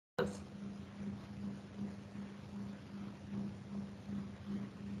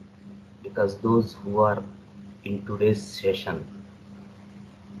because those who are in today's session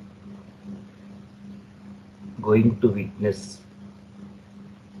going to witness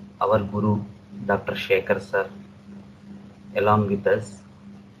our Guru Dr. Shekhar sir along with us.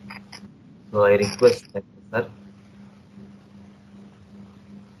 So I request sir.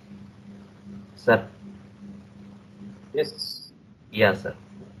 Sir. Yes. Yeah, sir.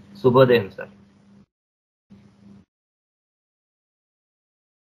 Subhodayam, sir.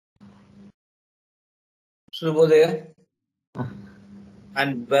 Shubhodaya.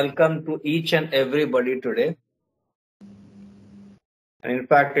 And welcome to each and everybody today. And in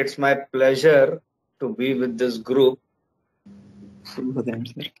fact, it's my pleasure to be with this group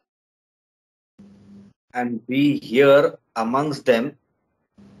and be here amongst them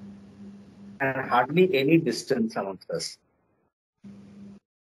and hardly any distance amongst us.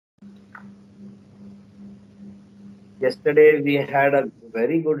 Yesterday, we had a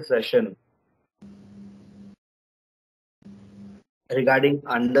very good session regarding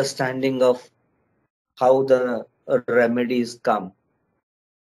understanding of how the remedies come.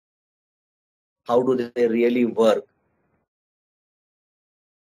 How do they really work?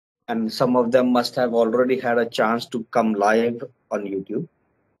 And some of them must have already had a chance to come live on YouTube.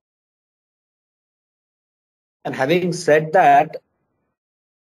 And having said that,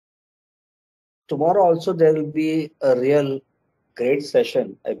 tomorrow also there will be a real great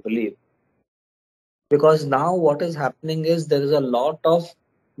session, I believe. Because now what is happening is there is a lot of,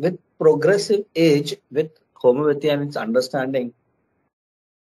 with progressive age, with homeopathy and its understanding,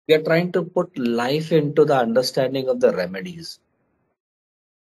 we are trying to put life into the understanding of the remedies.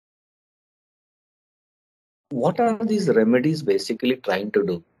 What are these remedies basically trying to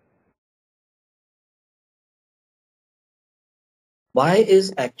do? Why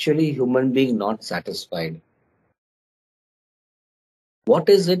is actually human being not satisfied? What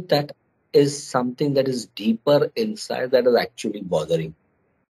is it that is something that is deeper inside that is actually bothering?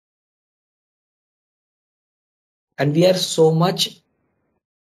 And we are so much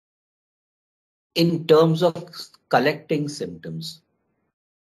in terms of collecting symptoms.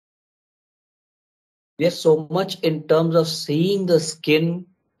 We are so much in terms of seeing the skin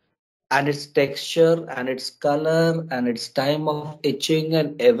and its texture and its color and its time of itching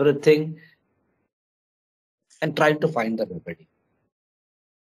and everything and trying to find the remedy.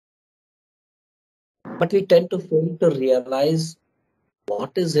 But we tend to fail to realize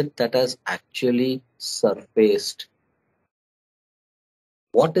what is it that has actually surfaced.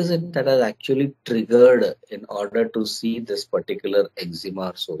 What is it that has actually triggered in order to see this particular eczema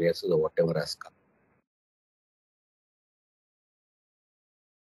or psoriasis or whatever has come?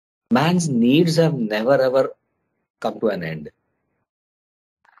 Man's needs have never ever come to an end.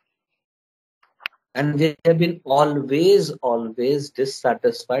 And we have been always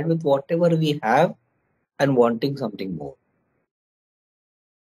dissatisfied with whatever we have and wanting something more.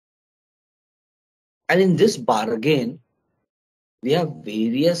 And in this bargain, we have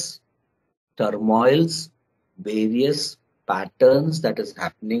various turmoils, various patterns that is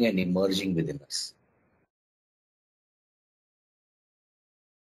happening and emerging within us.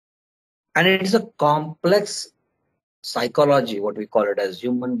 And it is a complex psychology, what we call it as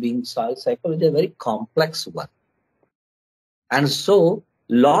human being psychology, a very complex one. And so,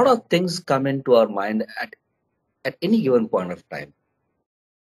 a lot of things come into our mind at any given point of time.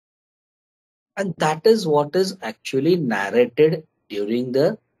 And that is what is actually narrated during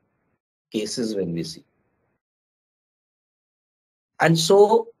the cases when we see. And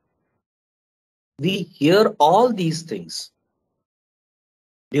so, we hear all these things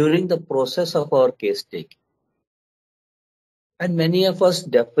during the process of our case taking. And many of us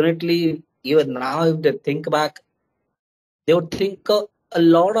definitely, even now, if they think back, they would think of a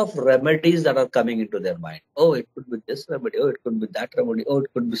lot of remedies that are coming into their mind. Oh, it could be this remedy. Oh, it could be that remedy. Oh,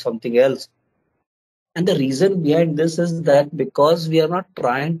 it could be something else. And the reason behind this is that because we are not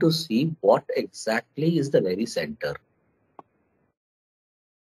trying to see what exactly is the very center.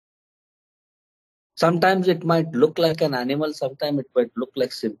 Sometimes it might look like an animal. Sometimes it might look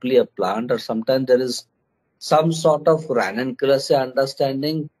like simply a plant. Or sometimes there is some sort of ranunculus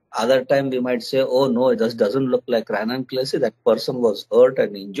understanding. Other time we might say, oh no, it just doesn't look like ranunculus. That person was hurt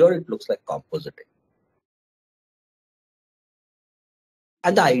and injured. It looks like compositing.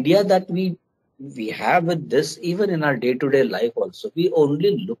 And the idea that we have with this, even in our day-to-day life also, we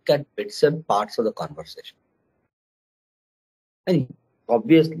only look at bits and parts of the conversation. And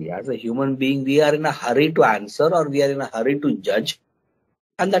obviously, as a human being, we are in a hurry to answer or we are in a hurry to judge.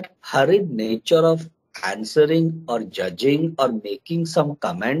 And that hurried nature of answering or judging or making some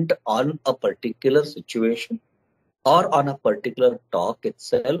comment on a particular situation or on a particular talk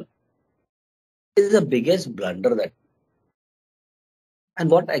itself is the biggest blunder that. And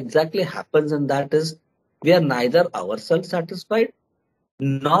what exactly happens in that is we are neither ourselves satisfied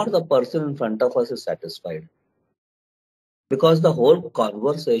nor the person in front of us is satisfied, because the whole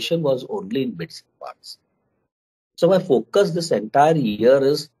conversation was only in bits and parts. So my focus this entire year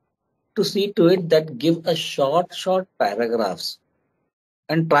is to see to it that give a short paragraphs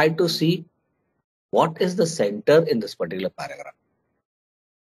and try to see what is the center in this particular paragraph.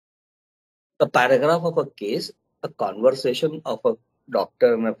 A paragraph of a case, a conversation of a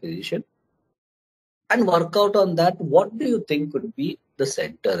doctor and a physician, and work out on that. What do you think could be the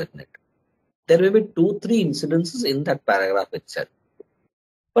center in it? There may be 2-3 incidences in that paragraph itself.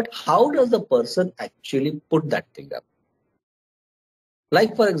 But how does the person actually put that thing up?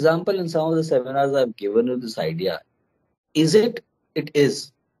 Like, for example, in some of the seminars I've given you this idea, is it? It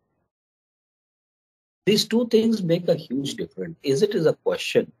is. These two things make a huge difference. Is it is a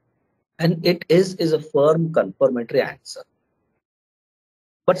question, and it is a firm confirmatory answer.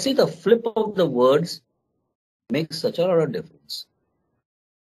 But see, the flip of the words makes such a lot of difference.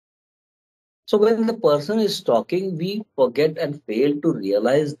 So when the person is talking, we forget and fail to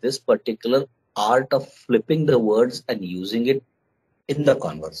realize this particular art of flipping the words and using it in the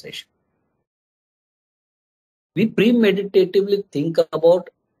conversation. We premeditatively think about,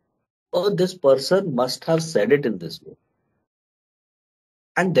 oh, this person must have said it in this way.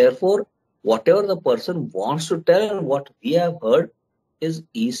 And therefore, whatever the person wants to tell and what we have heard is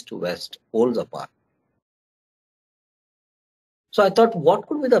east-west, poles apart. So I thought, what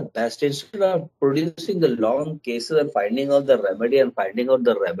could be the best? Instead of producing the long cases and finding out the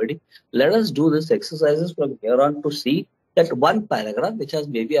remedy, let us do these exercises from here on to see that one paragraph, which has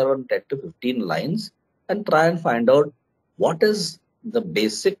maybe around 10 to 15 lines, and try and find out what is the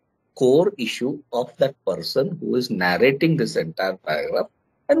basic core issue of that person who is narrating this entire paragraph,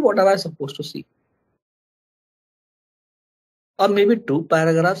 and what am I supposed to see? Or maybe 2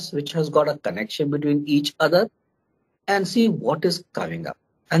 paragraphs which has got a connection between each other, and see what is coming up.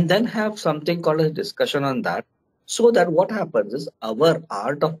 And then have something called a discussion on that, so that what happens is our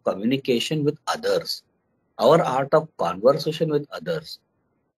art of communication with others, our art of conversation with others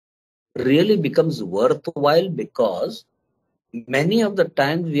really becomes worthwhile, because many of the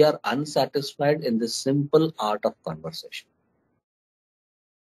times we are unsatisfied in this simple art of conversation.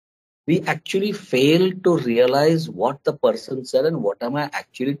 We actually fail to realize what the person said and what am I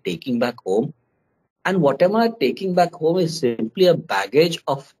actually taking back home. And what am I taking back home is simply a baggage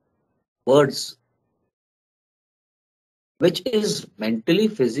of words, which is mentally,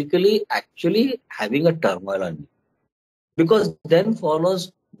 physically, actually having a turmoil on me. Because then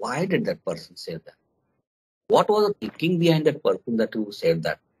follows, why did that person say that? What was the thinking behind that person that who said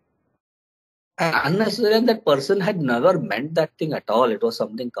that? And unnecessarily, that person had never meant that thing at all. It was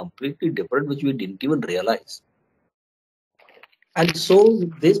something completely different, which we didn't even realize. And so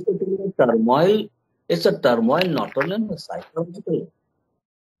this particular turmoil, it's a turmoil not only on the psychological,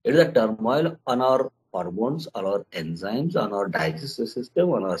 it is a turmoil on our hormones, on our enzymes, on our digestive system,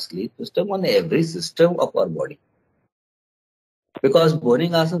 on our sleep system, on every system of our body. Because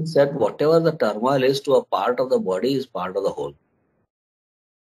Bonningasan said, whatever the turmoil is to a part of the body is part of the whole.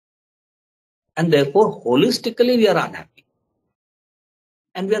 And therefore, holistically, we are unhappy.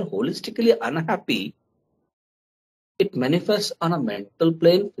 And we are holistically unhappy. It manifests on a mental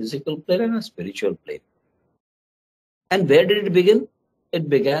plane, physical plane, and a spiritual plane. And where did it begin? It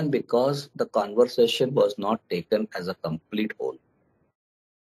began because the conversation was not taken as a complete whole.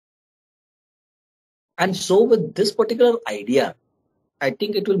 And so with this particular idea, I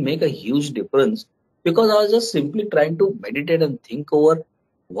think it will make a huge difference, because I was just simply trying to meditate and think over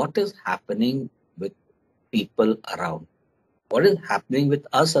what is happening with people around. What is happening with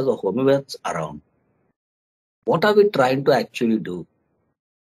us as a homeopaths around? What are we trying to actually do?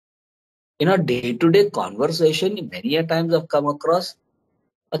 In our day-to-day conversation, many a times I've come across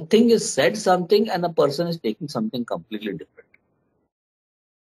a thing is said something and a person is taking something completely different.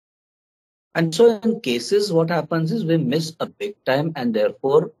 And so in cases, what happens is we miss a big time, and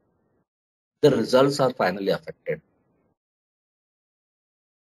therefore the results are finally affected.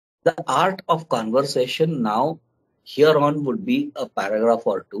 The art of conversation now here on would be a paragraph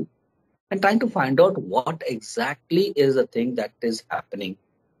or two, and trying to find out what exactly is the thing that is happening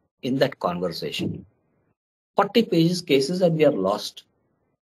in that conversation. 40 pages cases and we are lost.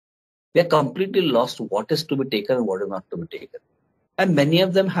 We are completely lost what is to be taken and what is not to be taken. And many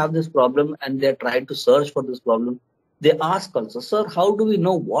of them have this problem and they are trying to search for this problem. They ask also, sir, how do we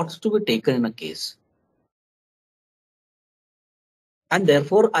know what's to be taken in a case? And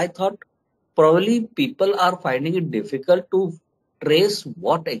therefore, I thought probably people are finding it difficult to trace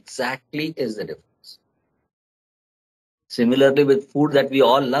what exactly is the difference. Similarly, with food that we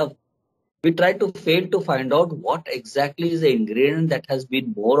all love, we try to fail to find out what exactly is the ingredient that has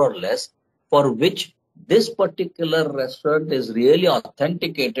been more or less for which this particular restaurant is really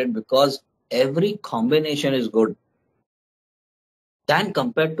authenticated because every combination is good than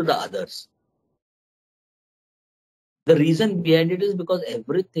compared to the others. The reason behind it is because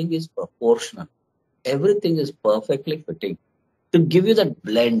everything is proportional. Everything is perfectly fitting to give you that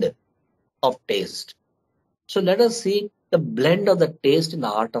blend of taste. So let us see the blend of the taste in the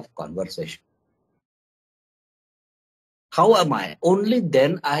art of conversation. How am I? Only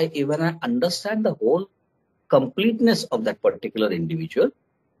then I understand the whole completeness of that particular individual,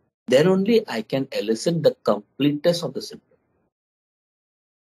 then only I can elicit the completeness of the symptom.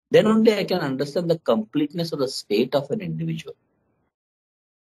 Then only I can understand the completeness of the state of an individual.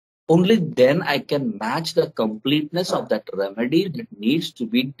 Only then I can match the completeness of that remedy that needs to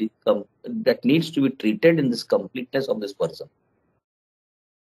be treated in this completeness of this person.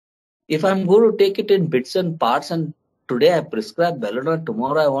 If I'm going to take it in bits and parts, and today I prescribe Belladonna,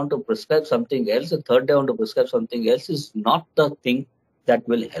 tomorrow I want to prescribe something else, the third day I want to prescribe something else, is not the thing that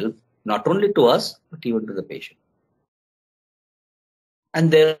will help not only to us but even to the patient.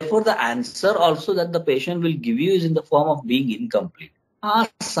 And therefore the answer also that the patient will give you is in the form of being incomplete.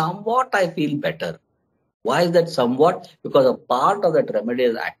 Somewhat I feel better. Why is that somewhat? Because a part of that remedy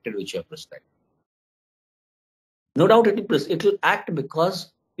is acted which you have prescribed. No doubt it will act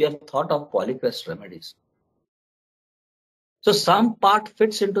because we have thought of polycrest remedies. So some part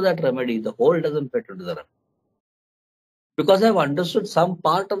fits into that remedy, the whole doesn't fit into the remedy. Because I've understood some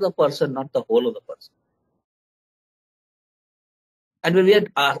part of the person, not the whole of the person. And when we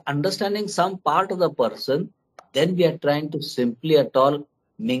are understanding some part of the person, then we are trying to simply at all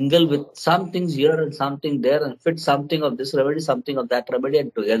mingle with some things here and something there and fit something of this remedy, something of that remedy,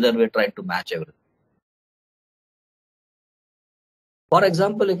 and together we are trying to match everything. For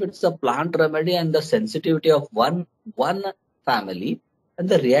example, if it's a plant remedy and the sensitivity of one family and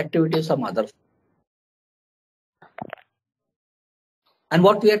the reactivity of some other. And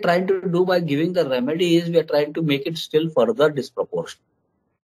what we are trying to do by giving the remedy is we are trying to make it still further disproportionate.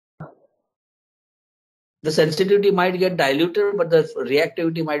 The sensitivity might get diluted, but the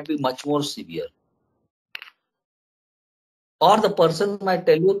reactivity might be much more severe. Or the person might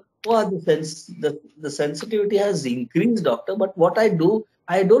tell you, oh, the sensitivity has increased, doctor, but what I do,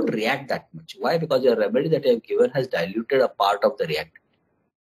 I don't react that much. Why? Because your remedy that I have given has diluted a part of the reactivity.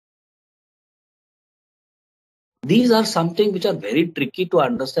 These are something which are very tricky to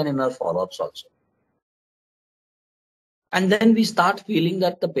understand in our follow-ups also. And then we start feeling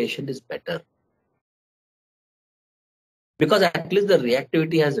that the patient is better. Because at least the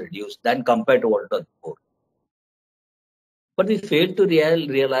reactivity has reduced than compared to what it was before. But we fail to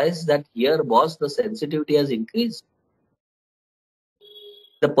realize that here, boss, the sensitivity has increased.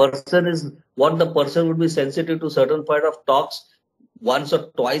 The person would be sensitive to certain part of talks once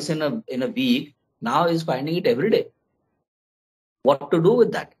or twice in a week, now is finding it every day. What to do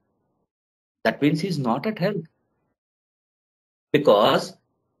with that? That means he's not at health. Because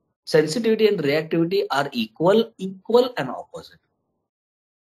sensitivity and reactivity are equal and opposite.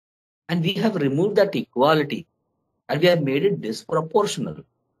 And we have removed that equality and we have made it disproportional.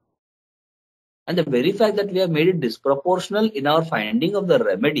 And the very fact that we have made it disproportional in our finding of the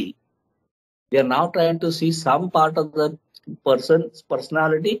remedy, we are now trying to see some part of the person's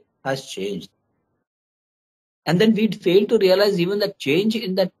personality has changed. And then we fail to realize even the change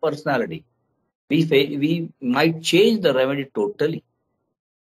in that personality. We might change the remedy totally.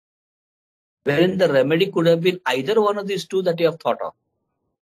 Wherein the remedy could have been either one of these two that you have thought of.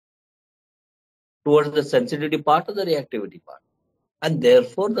 Towards the sensitivity part or the reactivity part. And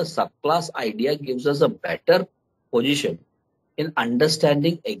therefore the subclass idea gives us a better position in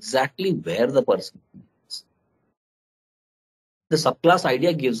understanding exactly where the person is. The subclass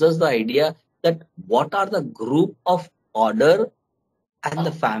idea gives us the idea that what are the group of order and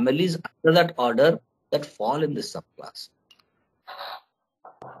the families under that order that fall in this subclass.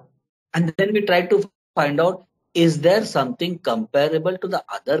 And then we try to find out, is there something comparable to the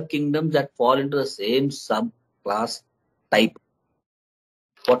other kingdoms that fall into the same subclass type?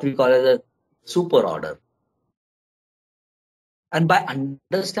 What we call as a super order. And by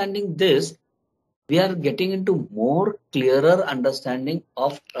understanding this, we are getting into more clearer understanding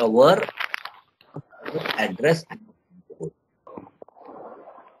of our address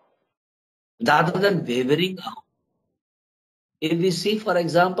rather than wavering out. If we see, for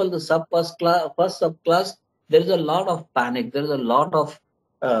example, the first subclass, there is a lot of panic, there is a lot of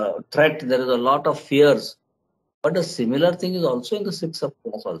threat, there is a lot of fears. But a similar thing is also in the sixth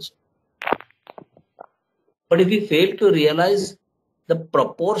subclass also. But if we fail to realize the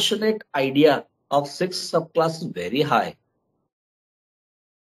proportionate idea of 6 subclasses is very high.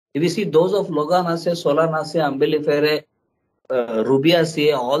 If you see those of Loganaceae, Solanaceae, Umbelliferae,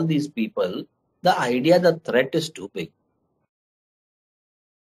 Rubiaceae, all these people, the idea, the threat is too big.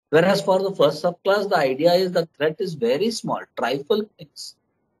 Whereas for the first subclass, the idea is the threat is very small, trifle things.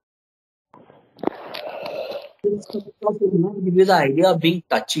 This subclass will not give you the idea of being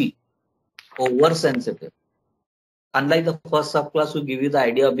touchy, oversensitive. Unlike the first subclass, will give you the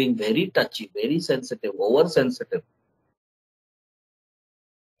idea of being very touchy, very sensitive, oversensitive.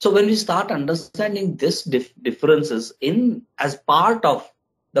 So when we start understanding this differences as part of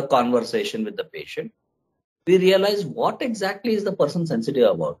the conversation with the patient, we realize what exactly is the person sensitive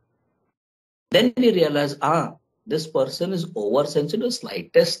about. Then we realize, this person is oversensitive,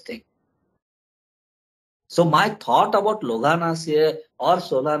 slightest thing. So my thought about Loganaceae or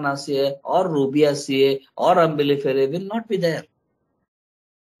Solanaceae or Rubiaceae or Umbelliferae will not be there.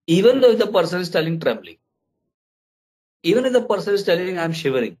 Even though the person is telling trembling, even if the person is telling I'm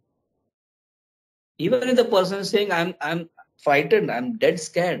shivering, even if the person is saying I'm frightened, I'm dead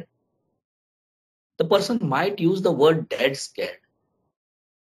scared, the person might use the word dead scared.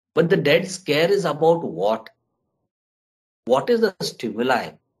 But the dead scare is about what? What is the stimuli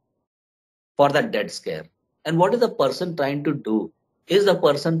for that dead scare? And what is the person trying to do? Is the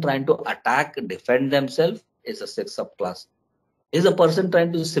person trying to attack, defend themselves? Is a 6 subclass. Is the person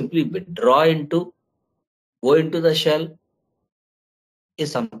trying to simply withdraw go into the shell?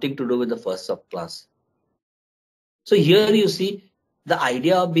 Is something to do with the first subclass. So here you see the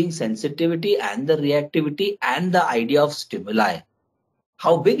idea of being sensitivity and the reactivity and the idea of stimuli.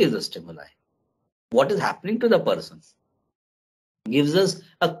 How big is the stimuli? What is happening to the person? Gives us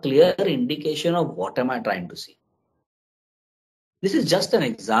a clear indication of what am I trying to see. This is just an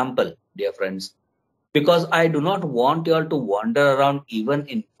example, dear friends, because I do not want you all to wander around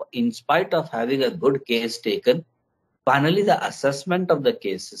even in spite of having a good case taken. Finally, the assessment of the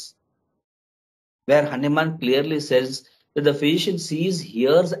cases, where Hahnemann clearly says that the physician sees,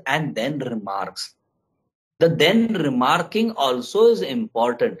 hears, and then remarks. The then remarking also is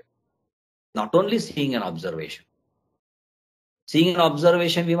important, not only seeing an observation. Seeing an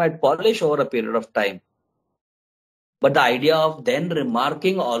observation, we might polish over a period of time. But the idea of then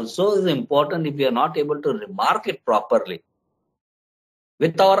remarking also is important if we are not able to remark it properly.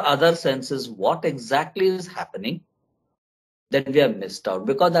 With our other senses, what exactly is happening, then we have missed out,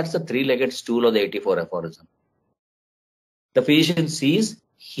 because that's the three-legged stool of the 84 aphorism. The physician sees,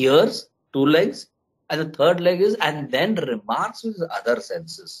 hears, two legs, and the third leg is, and then remarks with the other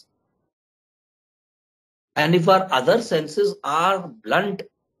senses. And if our other senses are blunt,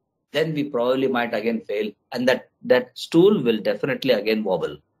 then we probably might again fail, and that stool will definitely again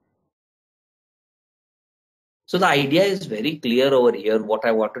wobble. So the idea is very clear over here. What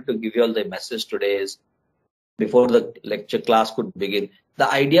I wanted to give you all the message today is, before the lecture class could begin,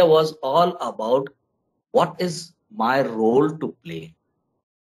 the idea was all about what is my role to play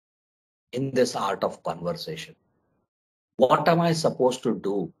in this art of conversation. What am I supposed to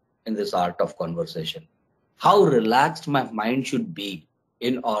do in this art of conversation? How relaxed my mind should be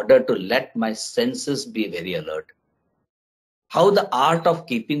in order to let my senses be very alert. How the art of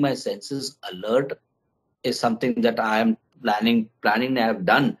keeping my senses alert is something that I am planning I have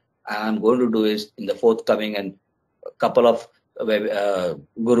done, and I'm going to do is in the forthcoming and a couple of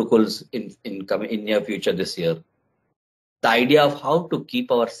Gurukuls in near future this year. The idea of how to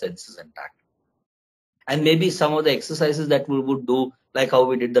keep our senses intact. And maybe some of the exercises that we would do, like how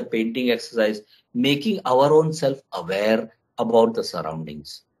we did the painting exercise, making our own self aware about the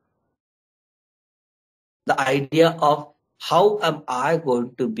surroundings. The idea of how am I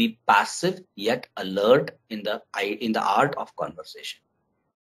going to be passive yet alert in the art of conversation.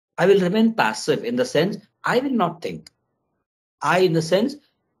 I will remain passive in the sense I will not think. I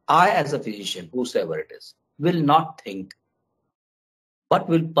as a physician, whosoever it is, will not think, but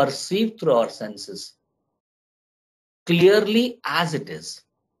will perceive through our senses clearly as it is,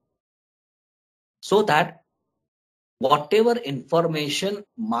 so that whatever information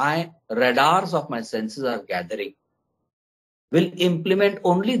my radars of my senses are gathering will implement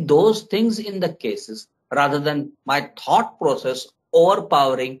only those things in the cases, rather than my thought process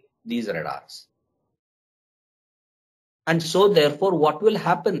overpowering these radars. And so therefore what will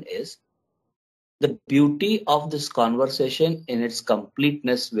happen is, the beauty of this conversation in its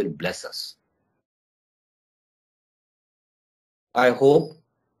completeness will bless us. I hope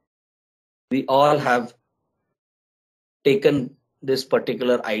we all have taken this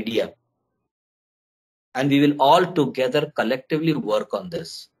particular idea, and we will all together collectively work on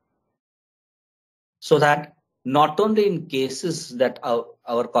this, so that not only in cases that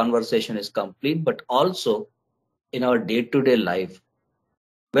our conversation is complete, but also in our day-to-day life,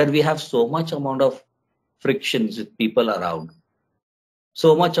 where we have so much amount of frictions with people around,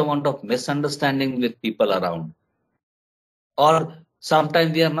 so much amount of misunderstanding with people around, or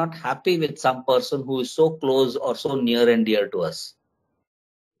sometimes we are not happy with some person who is so close or so near and dear to us.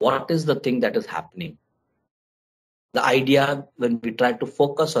 What is the thing that is happening? The idea when we try to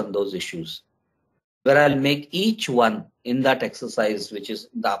focus on those issues, where I'll make each one in that exercise, which is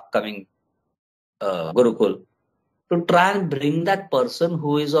the upcoming Gurukul, to try and bring that person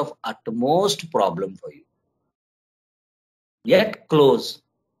who is of utmost problem for you, yet close.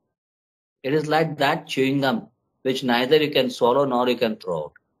 It is like that chewing gum, which neither you can swallow nor you can throw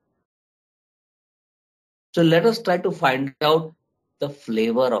out. So let us try to find out the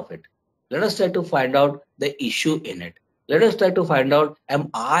flavor of it. Let us try to find out the issue in it. Let us try to find out, am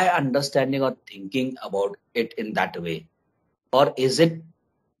I understanding or thinking about it in that way? Or is it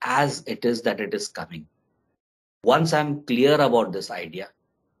as it is that it is coming? Once I'm clear about this idea,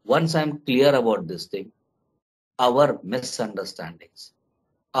 once I'm clear about this thing, our misunderstandings,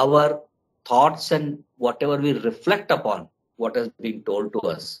 our thoughts and whatever we reflect upon what has been told to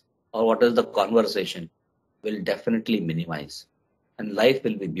us or what is the conversation will definitely minimize, and life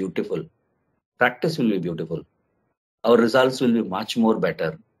will be beautiful. Practice will be beautiful. Our results will be much more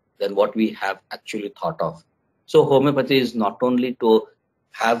better than what we have actually thought of. So homeopathy is not only to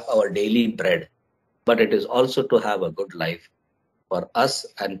have our daily bread, but it is also to have a good life for us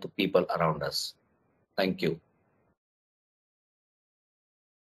and to people around us. Thank you.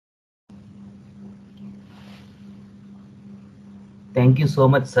 Thank you so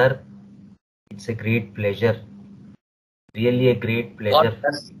much, sir. It's a great pleasure. Really a great pleasure.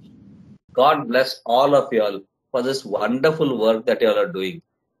 God bless all of you all for this wonderful work that you all are doing.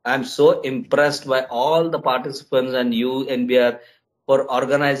 I'm so impressed by all the participants and you, NBR, for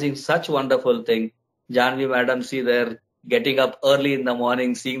organizing such wonderful thing. Janvi madam, see there, getting up early in the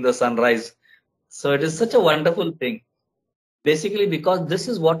morning, seeing the sunrise. So it is such a wonderful thing. Basically, because this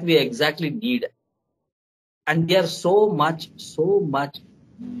is what we exactly need. And we are so much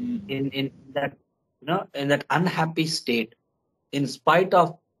in that, in that unhappy state, in spite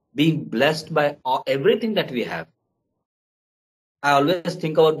of being blessed by everything that we have. I always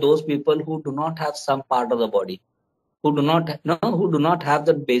think about those people who do not have some part of the body, who do not have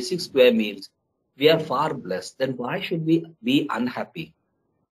the basic square meals. We are far blessed. Then why should we be unhappy?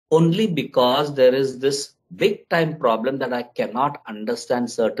 Only because there is this big time problem that I cannot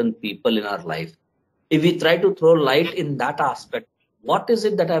understand certain people in our life. If we try to throw light in that aspect, what is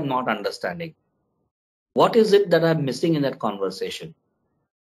it that I'm not understanding? What is it that I'm missing in that conversation?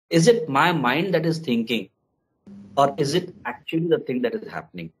 Is it my mind that is thinking? Or is it actually the thing that is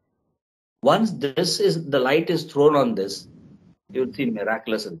happening? Once the light is thrown on this, you'll see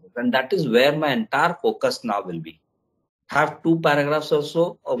miraculous results. And that is where my entire focus now will be. Have 2 paragraphs or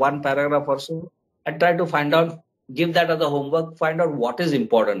so, or 1 paragraph or so, and try to find out, give that as a homework, find out what is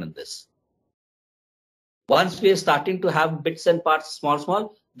important in this. Once we are starting to have bits and parts,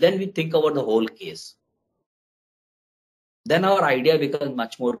 small, then we think about the whole case. Then our idea becomes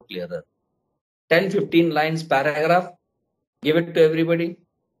much more clearer. 10, 15 lines, paragraph, give it to everybody.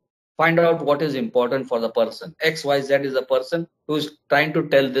 Find out what is important for the person. XYZ is a person who is trying to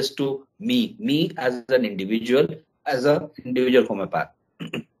tell this to me as an individual homeopath.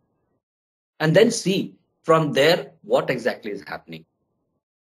 And then see from there what exactly is happening.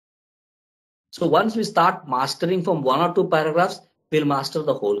 So once we start mastering from 1 or 2 paragraphs, we'll master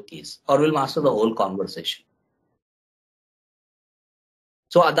the whole case or we'll master the whole conversation.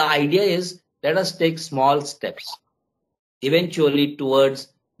 So the idea is, let us take small steps eventually towards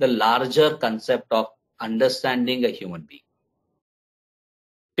the larger concept of understanding a human being.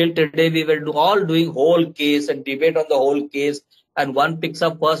 Till today, we were all doing whole case and debate on the whole case. And one picks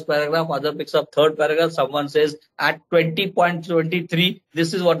up first paragraph, other picks up third paragraph. Someone says at 20.23,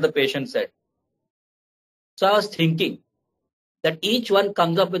 this is what the patient said. So I was thinking that each one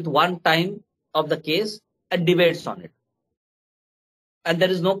comes up with one time of the case and debates on it. And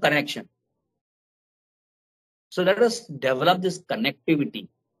there is no connection. So let us develop this connectivity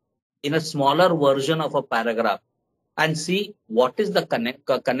in a smaller version of a paragraph and see what is the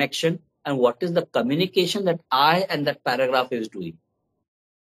connection and what is the communication that I and that paragraph is doing.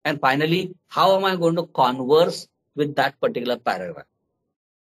 And finally, how am I going to converse with that particular paragraph?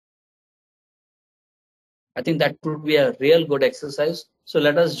 I think that would be a real good exercise. So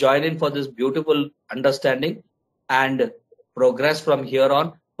let us join in for this beautiful understanding and progress from here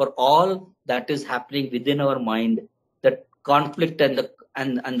on for all that is happening within our mind, that conflict and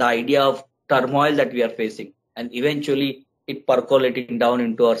the idea of turmoil that we are facing. and eventually it percolating down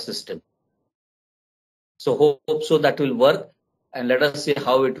into our system. So hope so that will work, and let us see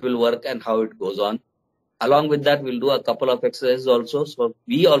how it will work and how it goes on. Along with that, we'll do a couple of exercises also. So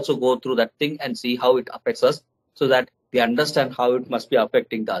we also go through that thing and see how it affects us, so that we understand how it must be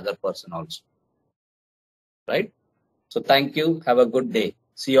affecting the other person also. Right? So thank you. Have a good day.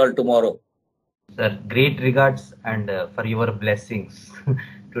 See you all tomorrow. Sir, great regards and for your blessings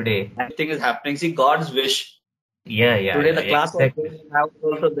today. Everything is happening. See, God's wish. Yeah, Today the class exactly. was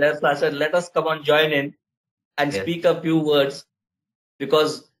also there. So I said, let us come and join in and Yes. speak a few words,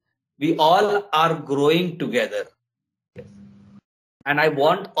 because we all are growing together. Yes. And I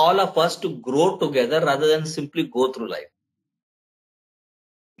want all of us to grow together rather than simply go through life.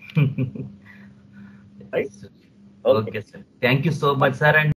 Right? Okay, sir. Thank you so much, sir. And